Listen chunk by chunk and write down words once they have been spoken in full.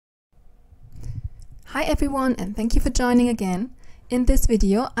Hi everyone, and thank you for joining again. In this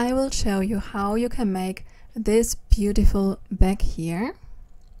video I will show you how you can make this beautiful bag here.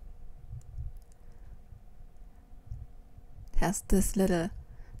 It has this little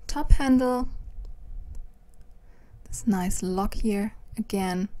top handle, this nice lock here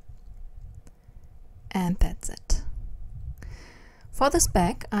again, and that's it. For this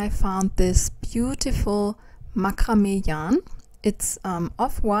bag I found this beautiful macrame yarn. It's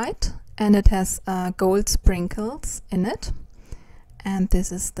off-white and it has gold sprinkles in it, and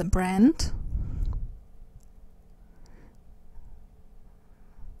this is the brand.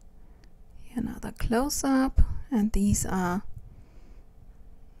 Here another close-up, and these are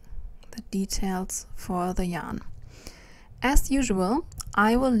the details for the yarn. As usual,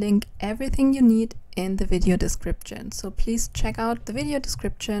 I will link everything you need in the video description, so please check out the video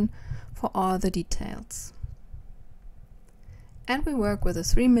description for all the details. And we work with a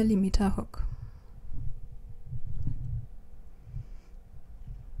 3mm hook.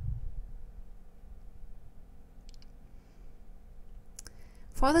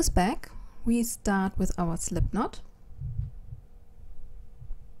 For this bag, we start with our slip knot.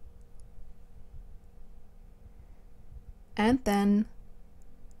 And then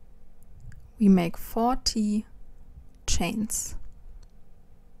we make 40 chains.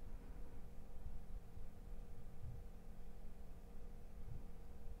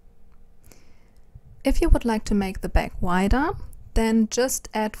 If you would like to make the bag wider, then just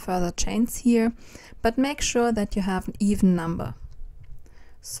add further chains here, but make sure that you have an even number.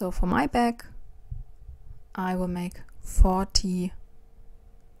 So for my bag, I will make 40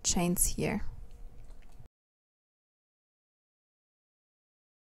 chains here.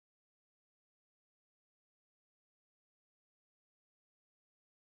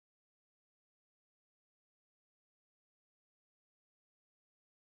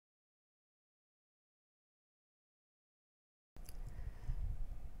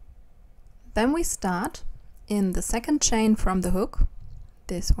 Then we start in the second chain from the hook,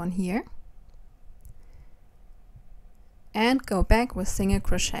 this one here, and go back with single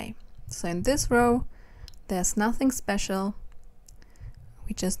crochet. So in this row there's nothing special,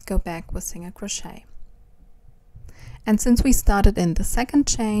 we just go back with single crochet. And since we started in the second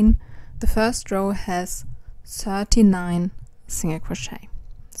chain, the first row has 39 single crochet,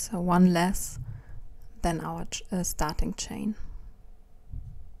 so one less than our starting chain.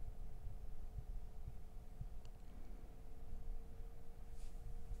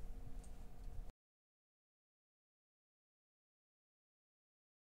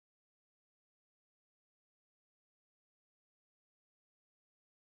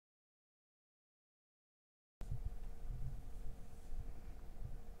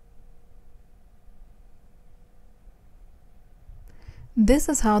 This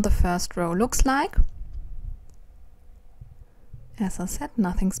is how the first row looks like. As I said,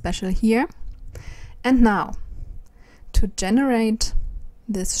 nothing special here. And now, to generate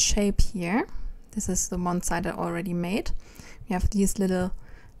this shape here, this is the one side I already made. We have these little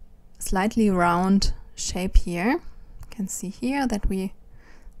slightly round shape here. You can see here that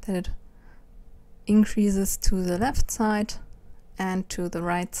it increases to the left side and to the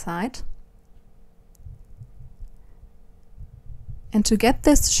right side. And to get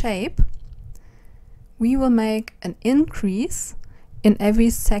this shape, we will make an increase in every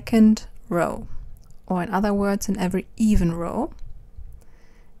second row, or in other words, in every even row.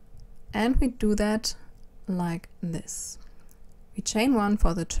 And we do that like this. We chain one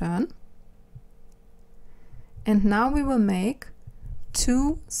for the turn. And now we will make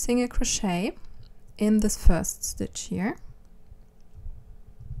 2 single crochet in this first stitch here.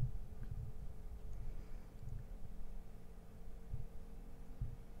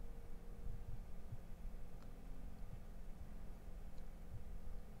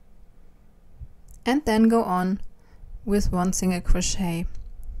 And then go on with 1 single crochet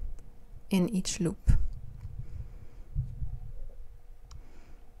in each loop.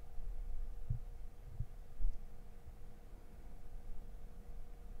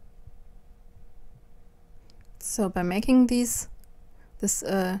 So by making these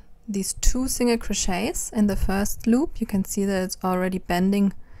 2 single crochets in the first loop, you can see that it's already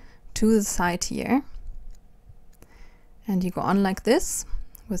bending to the side here. And you go on like this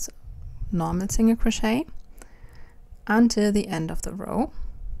with normal single crochet until the end of the row.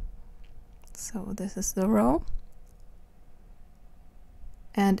 So this is the row,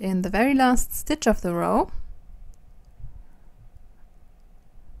 and in the very last stitch of the row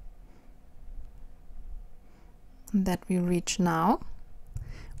that we reach now,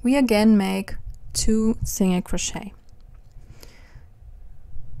 we again make 2 single crochet.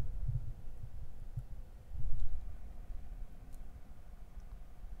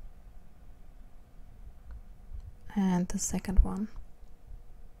 and the second one.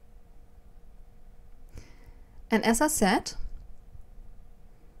 And as I said,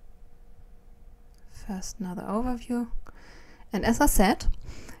 first another overview, and as I said,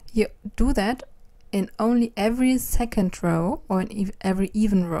 you do that in only every second row or in every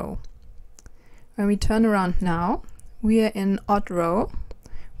even row. When we turn around now, we are in odd row,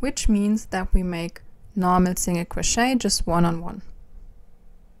 which means that we make normal single crochet, just one on one.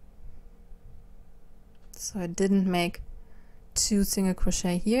 So I didn't make 2 single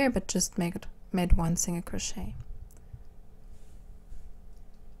crochet here, but just made 1 single crochet.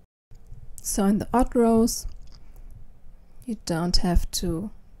 So in the odd rows, you don't have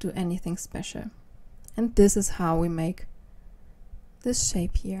to do anything special. And this is how we make this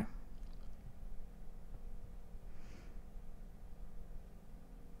shape here.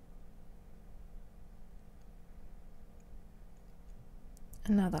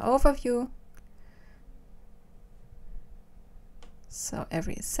 Another overview. So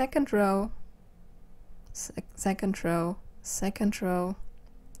every second row, second row, second row,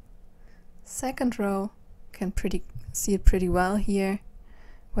 second row, can see it pretty well here,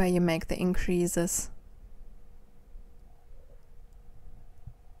 where you make the increases.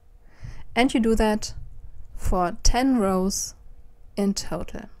 And you do that for 10 rows in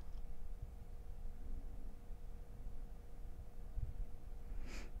total.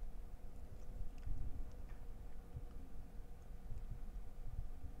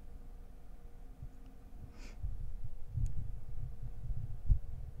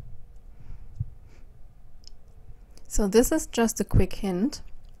 So this is just a quick hint.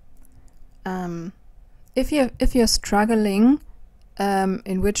 If you're struggling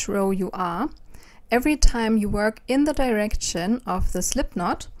in which row you are, every time you work in the direction of the slip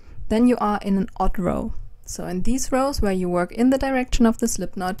knot, then you are in an odd row. So in these rows where you work in the direction of the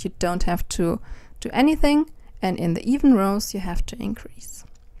slip knot, you don't have to do anything, and in the even rows you have to increase.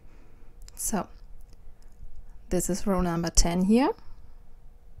 So this is row number 10 here.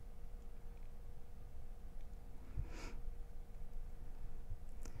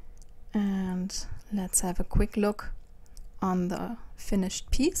 And let's have a quick look on the finished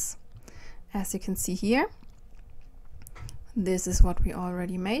piece. As you can see here, this is what we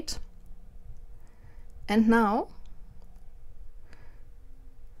already made. And now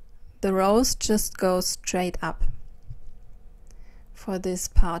the rows just go straight up for this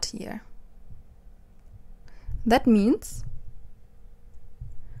part here. That means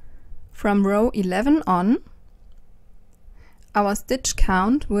from row 11 on, our stitch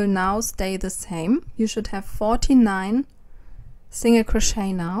count will now stay the same. You should have 49 single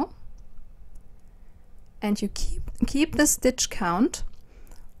crochet now, and you keep the stitch count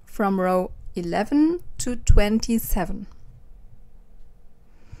from row 11 to 27.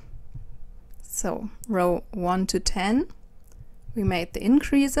 So row 1 to 10, we made the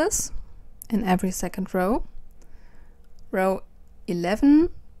increases in every second row. Row 11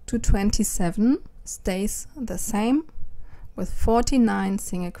 to 27 stays the same with 49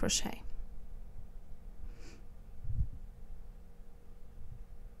 single crochet.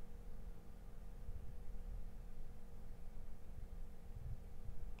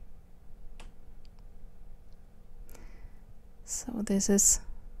 So this is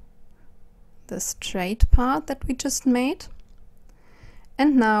the straight part that we just made,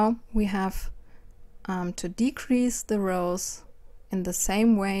 and now we have to decrease the rows in the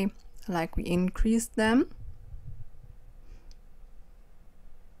same way like we increased them.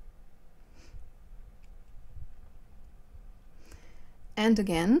 And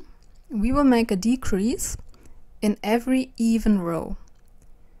again, we will make a decrease in every even row.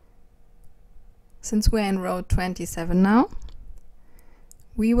 Since we're in row 27 now,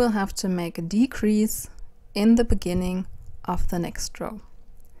 we will have to make a decrease in the beginning of the next row.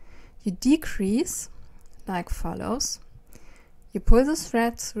 You decrease like follows. You pull the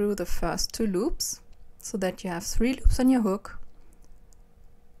thread through the first 2 loops so that you have 3 loops on your hook.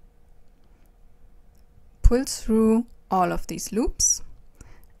 Pull through all of these loops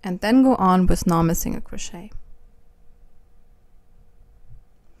and then go on with normal single crochet.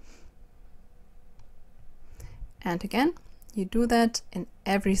 And again, you do that in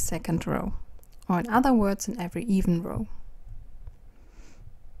every second row, or in other words, in every even row.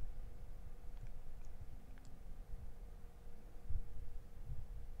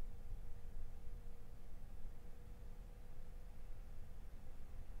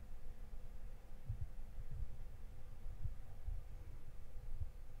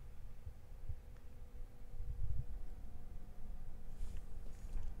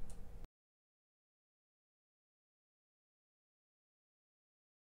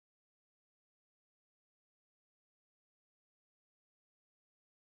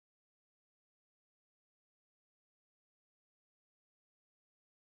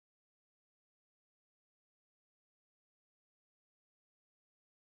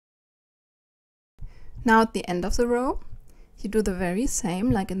 Now at the end of the row, you do the very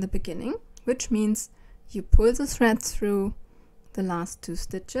same like in the beginning, which means you pull the thread through the last 2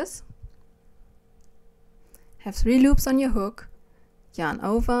 stitches, have 3 loops on your hook, yarn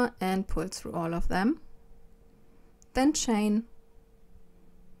over and pull through all of them, then chain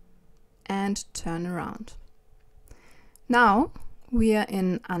and turn around. Now we are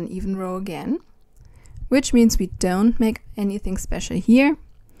in uneven row again, which means we don't make anything special here,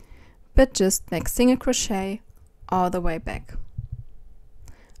 but just make single crochet all the way back.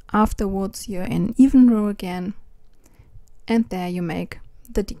 Afterwards you're in even row again, and there you make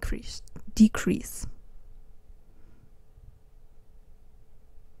the decrease.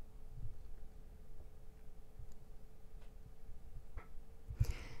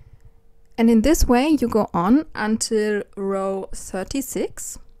 And in this way you go on until row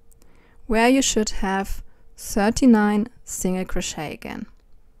 36, where you should have 39 single crochet again.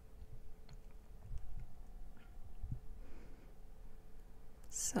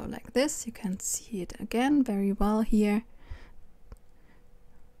 So like this, you can see it again very well here.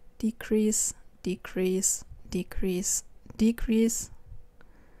 Decrease, decrease, decrease, decrease.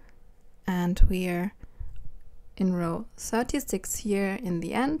 And we're in row 36 here in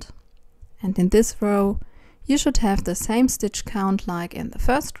the end. And in this row, you should have the same stitch count like in the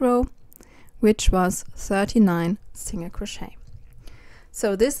first row, which was 39 single crochet.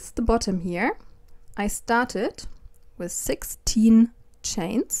 So this is the bottom here. I started with 16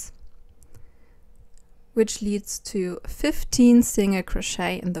 chains, which leads to 15 single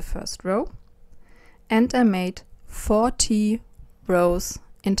crochet in the first row, and I made 40 rows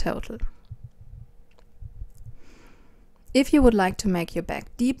in total. If you would like to make your bag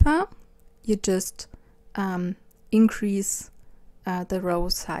deeper, you just increase the row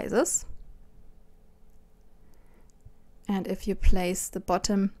sizes. And if you place the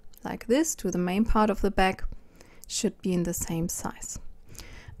bottom like this to the main part of the bag, should be in the same size.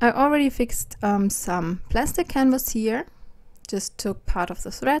 I already fixed some plastic canvas here, just took part of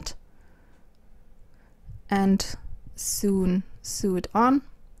the thread and soon sew it on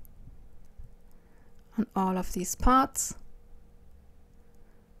all of these parts.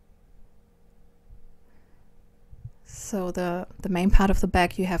 So the main part of the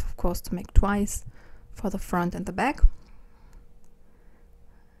bag you have of course to make twice for the front and the back.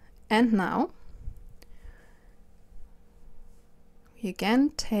 And now we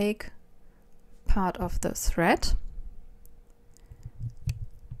again take part of the thread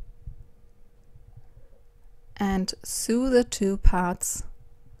and sew the 2 parts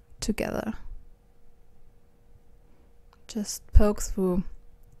together. Just poke through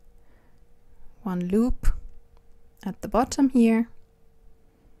 1 loop at the bottom here,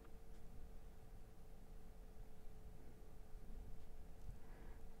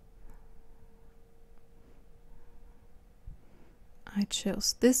 I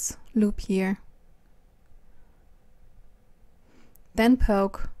chose this loop here, then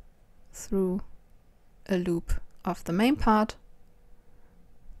poke through a loop of the main part,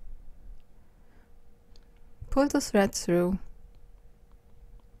 pull the thread through,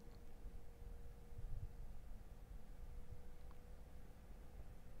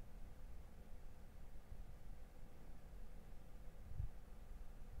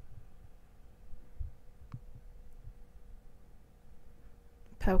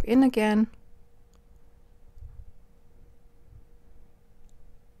 poke in again,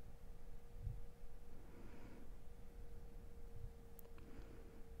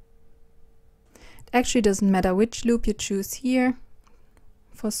 it actually doesn't matter which loop you choose here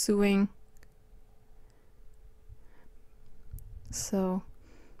for sewing, so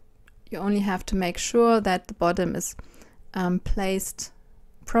you only have to make sure that the bottom is placed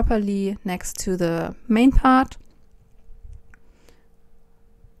properly next to the main part,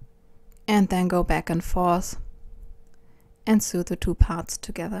 and then go back and forth and sew the 2 parts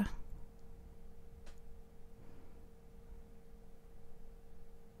together.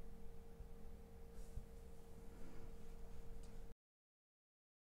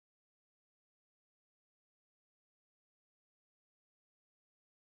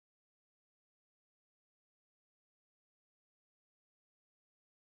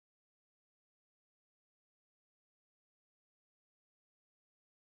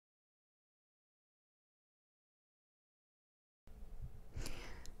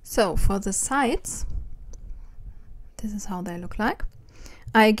 So for the sides, this is how they look like.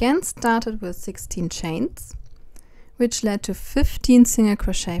 I again started with 16 chains, which led to 15 single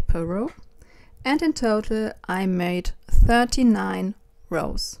crochet per row, and in total I made 39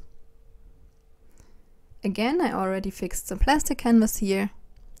 rows. Again, I already fixed some plastic canvas here,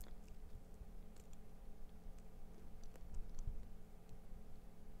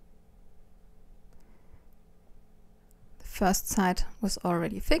 first side was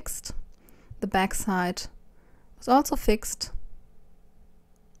already fixed. The back side was also fixed.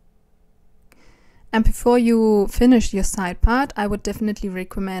 And before you finish your side part, I would definitely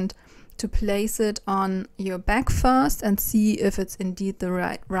recommend to place it on your back first and see if it's indeed the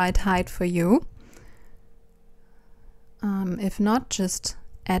right height for you. If not, just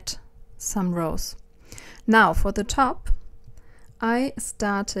add some rows. Now for the top, I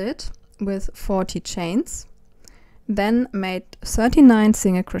started with 40 chains, then made 39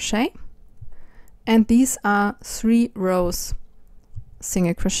 single crochet, and these are 3 rows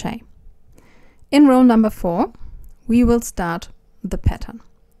single crochet. In row number 4, we will start the pattern.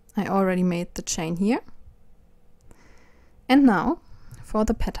 I already made the chain here. And now for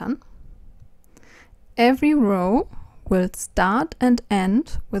the pattern, every row will start and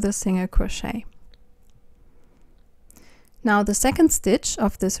end with a single crochet. Now the second stitch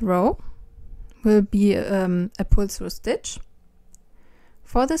of this row will be a pull-through stitch.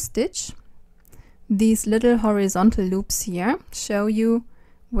 For the stitch, these little horizontal loops here show you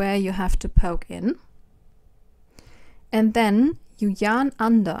where you have to poke in. And then you yarn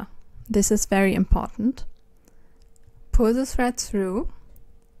under. This is very important. Pull the thread through,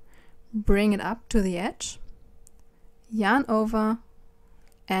 bring it up to the edge, yarn over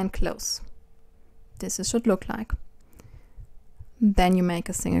and close. This should look like. Then you make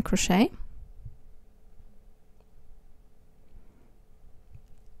a single crochet.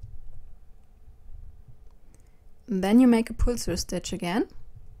 Then you make a pull-through stitch again.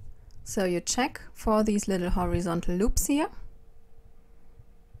 So you check for these little horizontal loops here,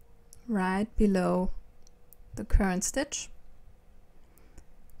 right below the current stitch.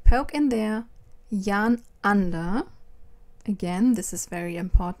 Poke in there, yarn under. Again, this is very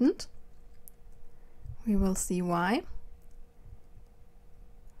important. We will see why.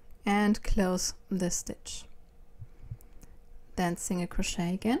 And close the stitch. Then single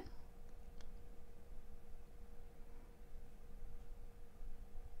crochet again.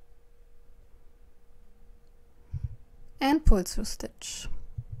 And pull through stitch.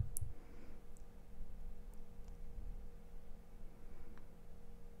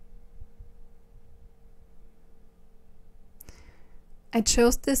 I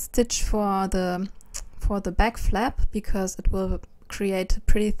chose this stitch for the back flap because it will create a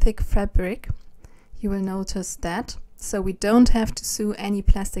pretty thick fabric. You will notice that. So we don't have to sew any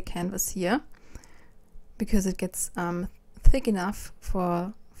plastic canvas here because it gets thick enough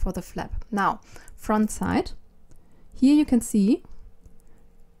for the flap. Now, front side. Here you can see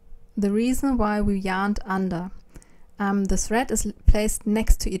the reason why we yarned under. The thread is placed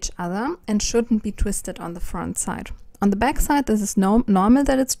next to each other and shouldn't be twisted on the front side. On the back side, this is normal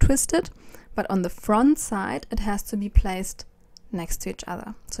that it's twisted, but on the front side, it has to be placed next to each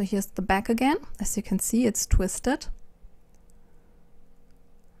other. So here's the back again. As you can see, it's twisted.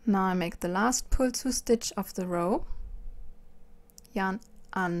 Now I make the last pull-through stitch of the row. Yarn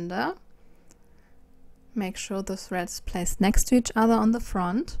under. Make sure the threads placed next to each other on the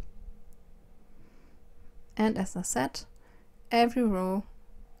front. And as I said, every row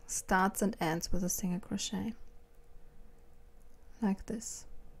starts and ends with a single crochet. Like this.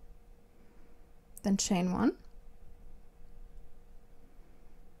 Then chain 1.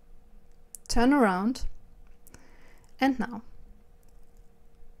 Turn around. And now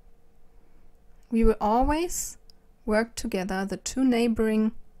we will always work together the 2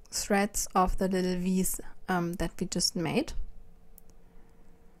 neighboring threads of the little V's that we just made,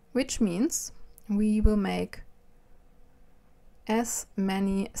 which means we will make as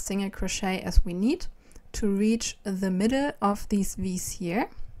many single crochet as we need to reach the middle of these V's here,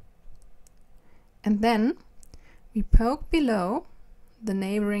 and then we poke below the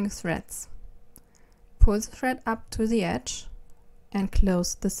neighboring threads, pull the thread up to the edge and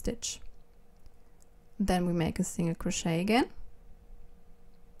close the stitch. Then we make a single crochet again.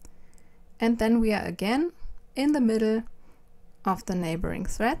 And then we are again in the middle of the neighboring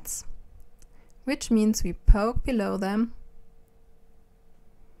threads, which means we poke below them.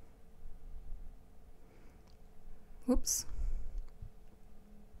 Oops.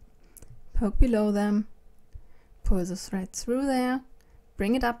 Poke below them, pull the thread through there,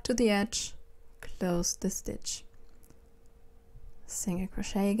 bring it up to the edge, close the stitch. Single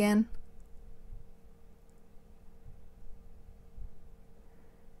crochet again.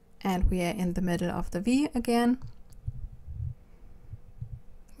 And we are in the middle of the V again,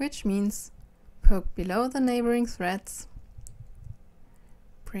 which means poke below the neighboring threads,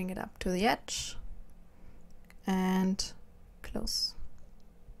 bring it up to the edge and close.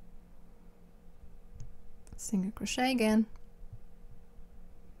 Single crochet again.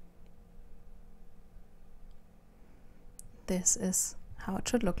 this is how it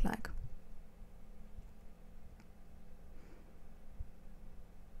should look like.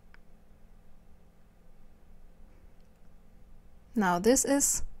 Now this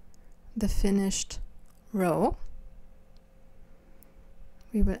is the finished row.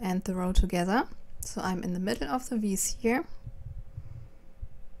 We will end the row together. So I'm in the middle of the V's here.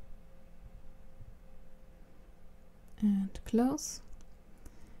 And close.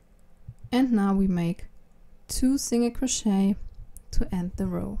 And now we make 2 single crochet to end the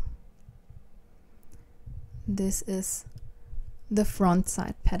row. This is the front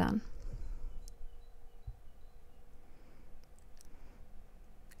side pattern.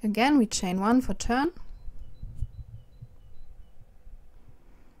 Again, we chain 1 for turn,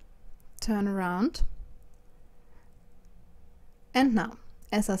 turn around, and now,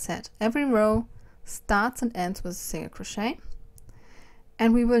 as I said, every row starts and ends with a single crochet,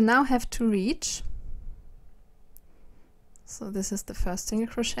 and we will now have to reach. So this is the first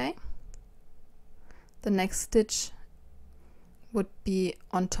single crochet. The next stitch would be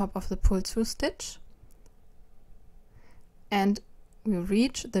on top of the pull-through stitch, and we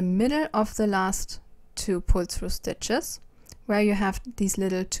reach the middle of the last 2 pull-through stitches, where you have these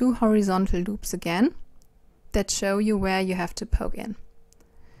little 2 horizontal loops again that show you where you have to poke in.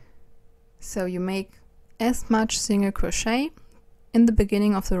 So you make as much single crochet in the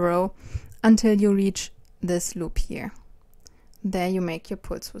beginning of the row until you reach this loop here. There you make your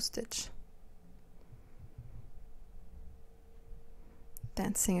pull-through stitch.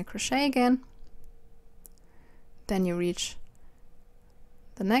 Then single crochet again. Then you reach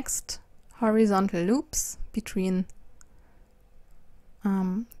the next horizontal loops between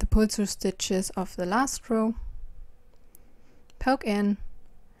the pull-through stitches of the last row. Poke in.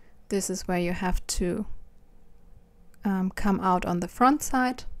 This is where you have to come out on the front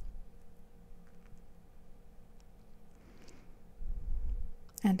side.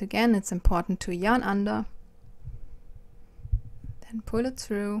 And again, it's important to yarn under, then pull it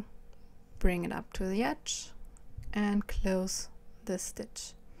through, bring it up to the edge, and close this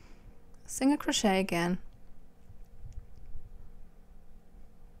stitch. Single crochet again,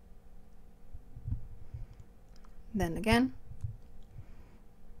 then again,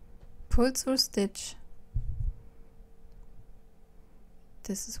 pull through stitch.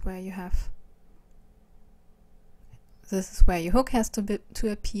 This is where you have, this is where your hook has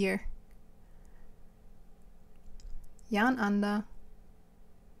to appear. Yarn under,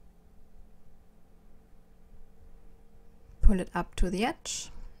 pull it up to the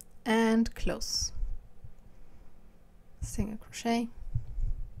edge and close. Single crochet,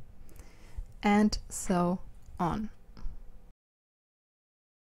 and so on.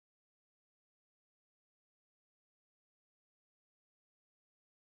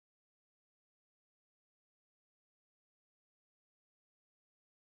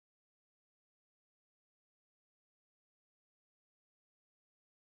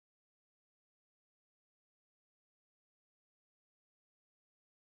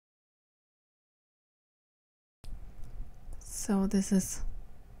 So this is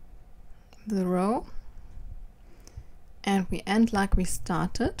the row, and we end like we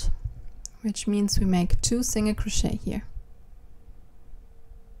started, which means we make 2 single crochet here.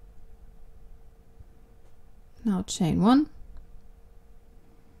 Now chain 1,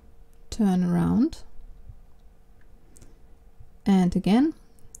 turn around, and again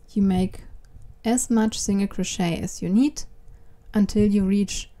you make as much single crochet as you need until you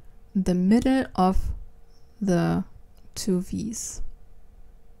reach the middle of the 2 V's.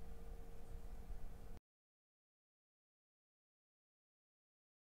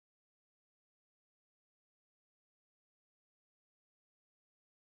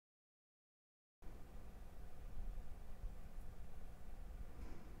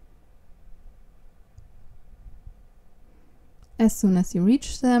 As soon as you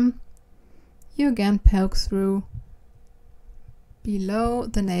reach them, you again poke through below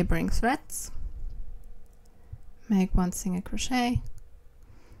the neighboring threads. Make 1 single crochet,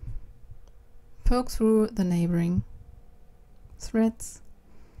 poke through the neighboring threads,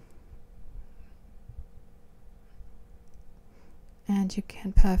 and you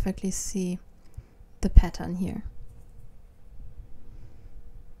can perfectly see the pattern here.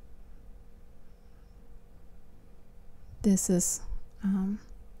 This is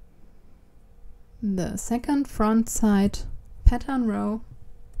the second front side pattern row,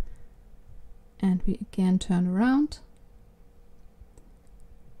 and we again turn around,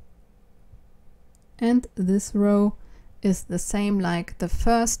 and this row is the same like the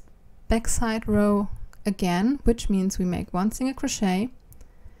first backside row again, which means we make 1 single crochet,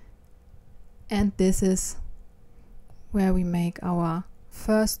 and this is where we make our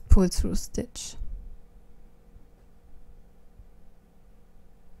first pull-through stitch.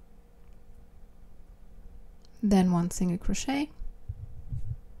 Then 1 single crochet,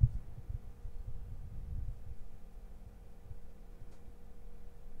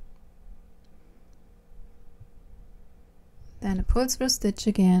 then a pull-through stitch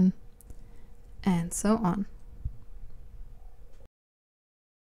again, and so on.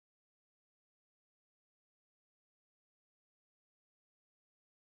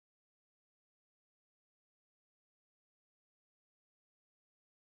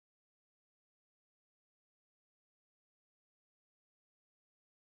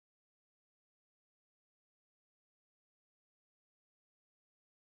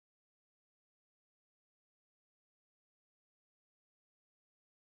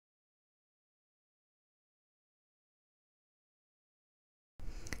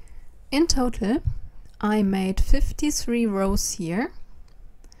 In total, I made 53 rows here,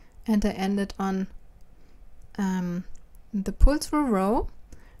 and I ended on the pull-through row.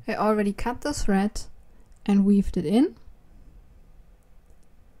 I already cut the thread and weaved it in.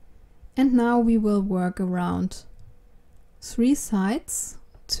 And now we will work around 3 sides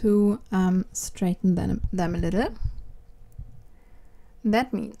to straighten them a little.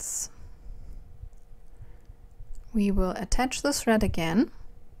 That means we will attach the thread again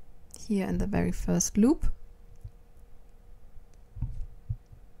here in the very first loop.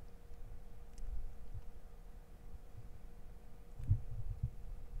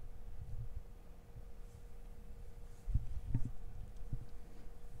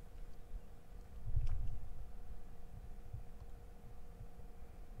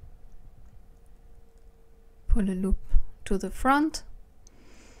 Pull a loop to the front,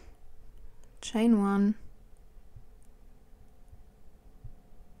 chain 1,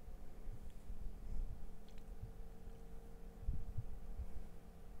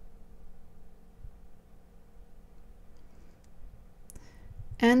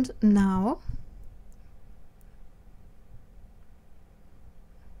 and now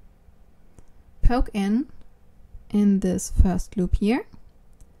poke in this first loop here,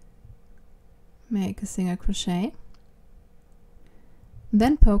 make a single crochet,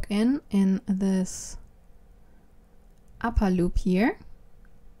 then poke in this upper loop here.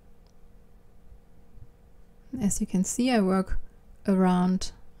 As you can see, I work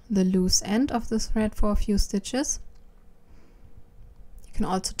around the loose end of the thread for a few stitches. You can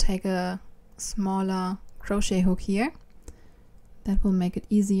also take a smaller crochet hook here. That will make it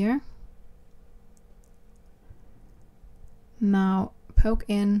easier. Now poke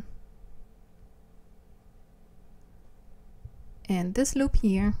in this loop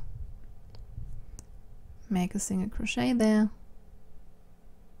here, make a single crochet there,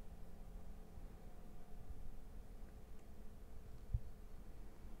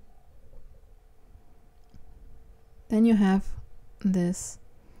 then you have this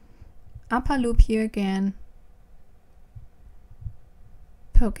upper loop here again,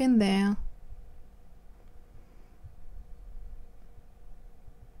 poke in there,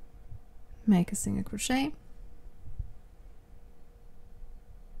 make a single crochet,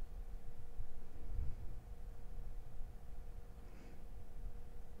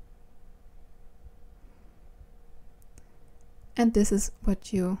 and this is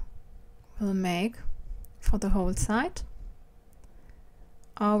what you will make for the whole side.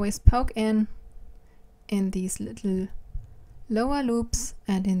 Always poke in these little lower loops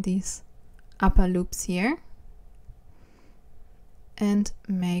and in these upper loops here, and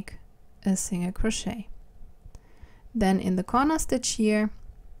make a single crochet. Then in the corner stitch here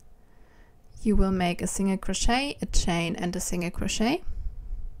you will make a single crochet, a chain and a single crochet.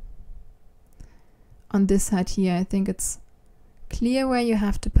 On this side here I think it's clear where you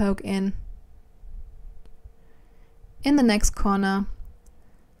have to poke in. In the next corner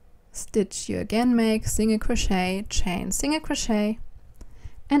stitch you again make single crochet, chain, single crochet,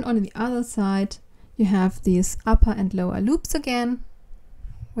 and on the other side you have these upper and lower loops again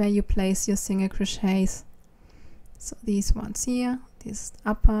where you place your single crochets. So these ones here, this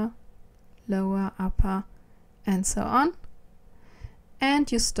upper, lower, upper, and so on, and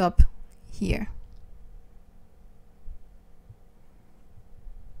you stop here.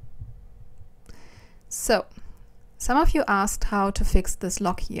 So some of you asked how to fix this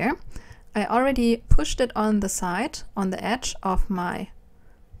lock here. I already pushed it on the side, on the edge of my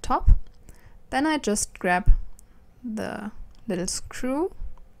top. Then I just grab the little screw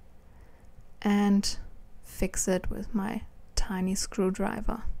and fix it with my tiny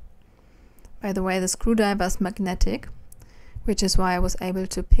screwdriver. By the way, the screwdriver is magnetic, which is why I was able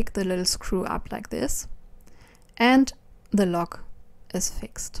to pick the little screw up like this. And the lock is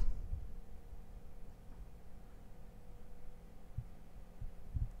fixed.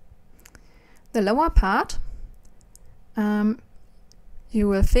 The lower part you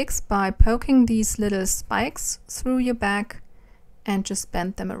will fix by poking these little spikes through your bag and just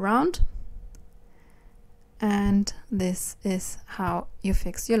bend them around. And this is how you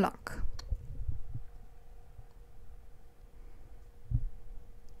fix your lock.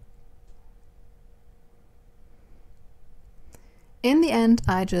 In the end,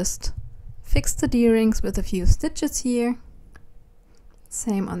 I just fixed the D-rings with a few stitches here.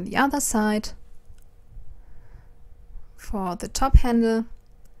 Same on the other side. For the top handle,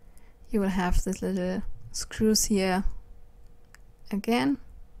 you will have these little screws here again.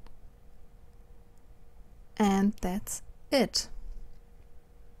 And that's it.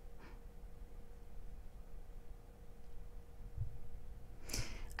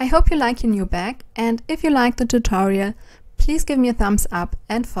 I hope you like your new bag, and if you like the tutorial, please give me a thumbs up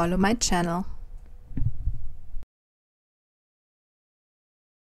and follow my channel.